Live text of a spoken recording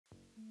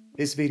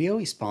This video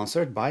is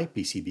sponsored by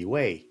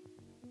PCBWay.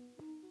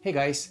 Hey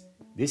guys,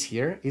 this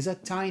here is a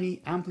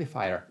tiny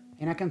amplifier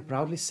and I can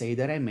proudly say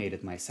that I made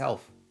it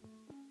myself.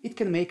 It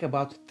can make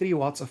about 3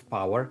 watts of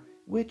power,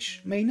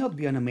 which may not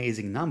be an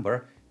amazing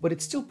number, but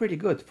it's still pretty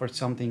good for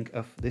something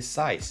of this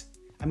size.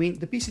 I mean,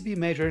 the PCB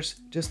measures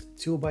just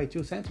 2 by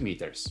 2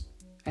 centimeters,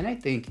 and I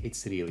think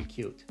it's really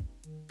cute.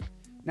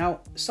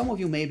 Now, some of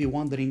you may be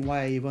wondering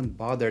why I even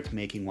bothered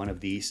making one of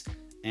these,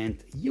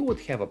 and you would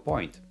have a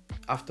point.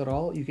 After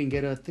all, you can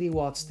get a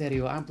 3-watt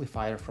stereo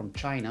amplifier from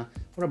China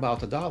for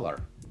about $1.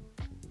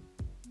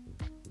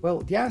 Well,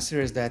 the answer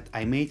is that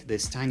I made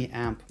this tiny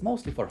amp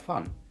mostly for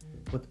fun,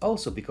 but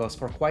also because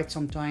for quite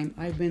some time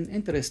I've been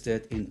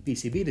interested in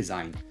PCB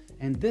design,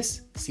 and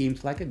this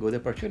seemed like a good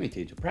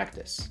opportunity to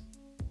practice.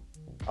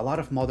 A lot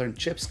of modern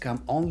chips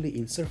come only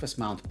in surface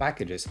mount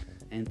packages,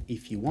 and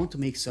if you want to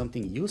make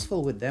something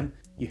useful with them,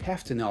 you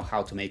have to know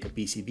how to make a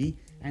PCB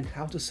and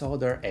how to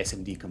solder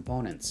SMD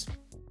components.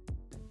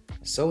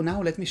 So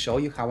now let me show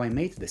you how I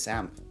made this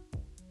amp.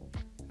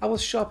 I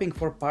was shopping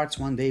for parts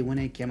one day when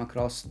I came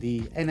across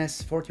the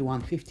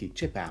NS4150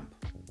 chip amp.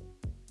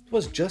 It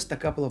was just a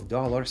couple of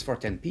dollars for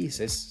 10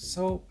 pieces,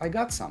 so I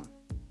got some.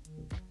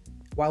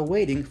 While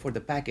waiting for the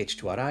package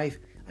to arrive,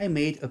 I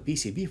made a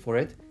PCB for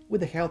it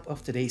with the help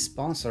of today's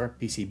sponsor,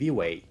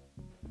 PCBWay.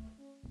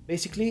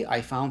 Basically,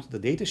 I found the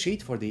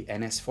datasheet for the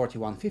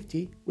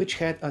NS4150, which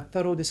had a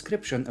thorough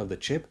description of the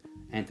chip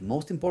and,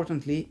 most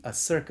importantly, a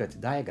circuit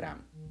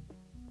diagram.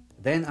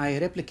 Then I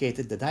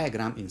replicated the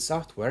diagram in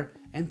software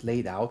and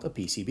laid out a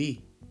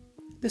PCB.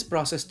 This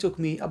process took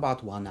me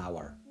about 1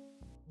 hour.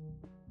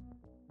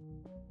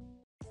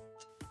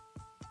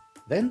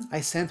 Then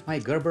I sent my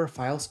Gerber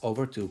files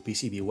over to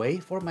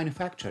PCBWay for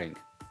manufacturing.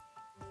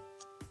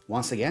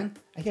 Once again,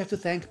 I have to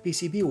thank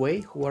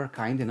PCBWay, who are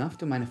kind enough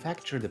to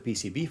manufacture the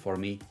PCB for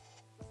me.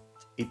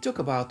 It took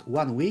about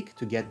 1 week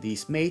to get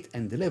these made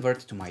and delivered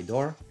to my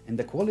door, and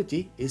the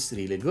quality is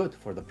really good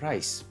for the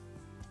price.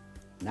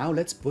 Now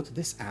let's put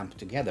this amp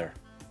together.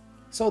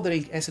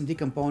 Soldering SMD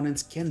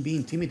components can be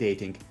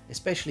intimidating,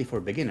 especially for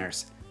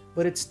beginners,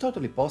 but it's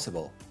totally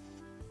possible.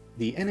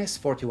 The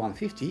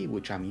NS4150,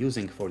 which I'm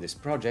using for this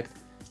project,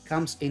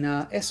 comes in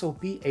a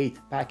SOP8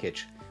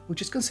 package,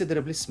 which is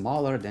considerably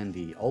smaller than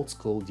the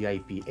old-school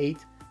DIP8,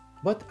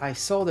 but I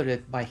soldered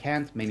it by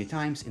hand many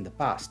times in the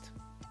past.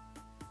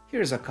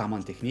 Here's a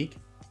common technique.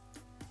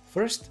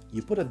 First,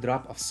 you put a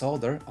drop of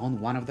solder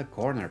on one of the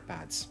corner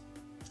pads.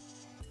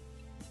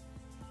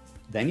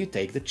 Then you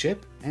take the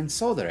chip and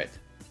solder it.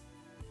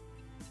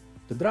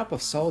 The drop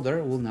of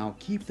solder will now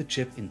keep the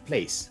chip in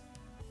place.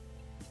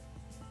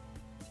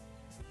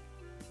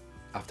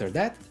 After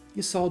that,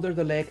 you solder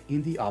the leg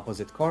in the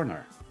opposite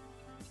corner.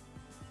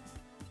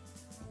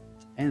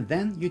 And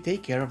then you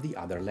take care of the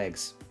other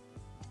legs.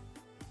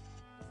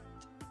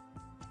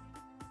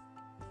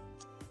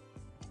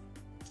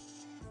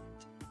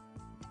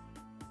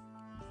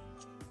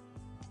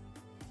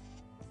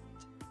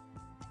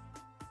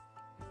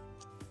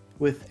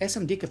 With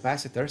SMD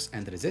capacitors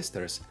and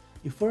resistors,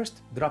 you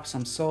first drop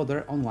some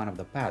solder on one of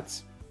the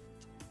pads.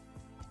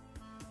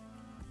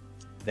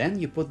 Then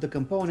you put the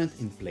component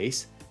in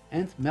place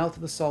and melt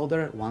the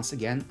solder once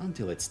again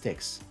until it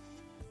sticks.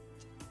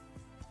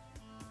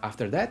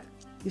 After that,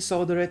 you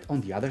solder it on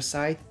the other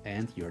side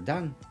and you're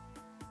done.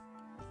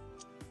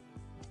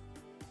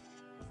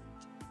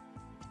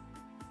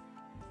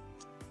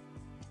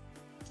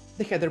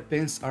 The header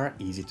pins are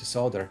easy to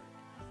solder.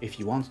 If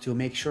you want to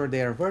make sure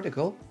they are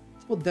vertical,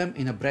 put them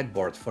in a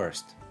breadboard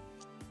first.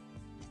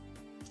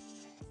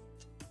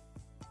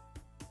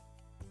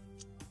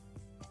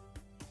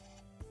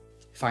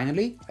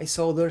 Finally, I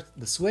soldered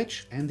the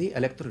switch and the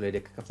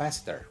electrolytic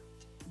capacitor.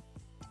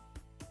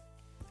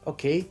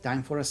 Okay,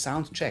 time for a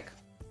sound check.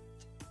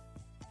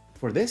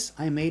 For this,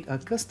 I made a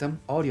custom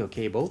audio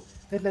cable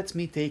that lets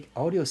me take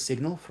audio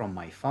signal from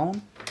my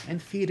phone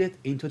and feed it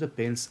into the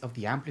pins of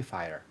the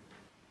amplifier.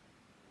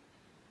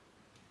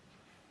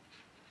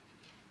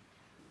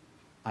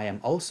 I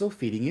am also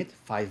feeding it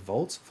 5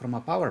 volts from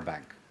a power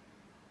bank.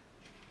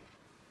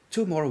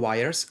 2 more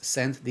wires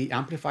send the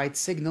amplified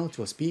signal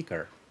to a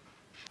speaker.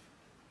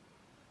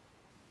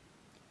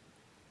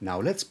 Now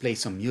let's play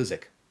some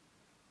music.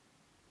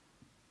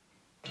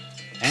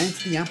 And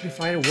the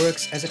amplifier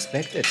works as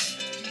expected.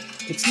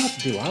 It's not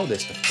the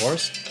loudest, of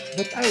course,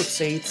 but I would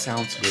say it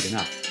sounds good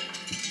enough.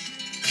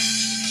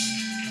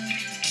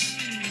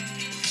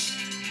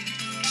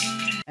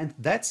 And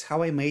that's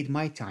how I made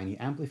my tiny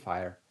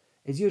amplifier.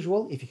 As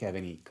usual, if you have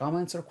any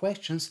comments or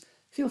questions,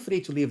 feel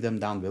free to leave them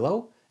down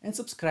below and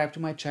subscribe to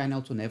my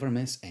channel to never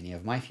miss any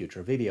of my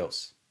future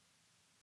videos.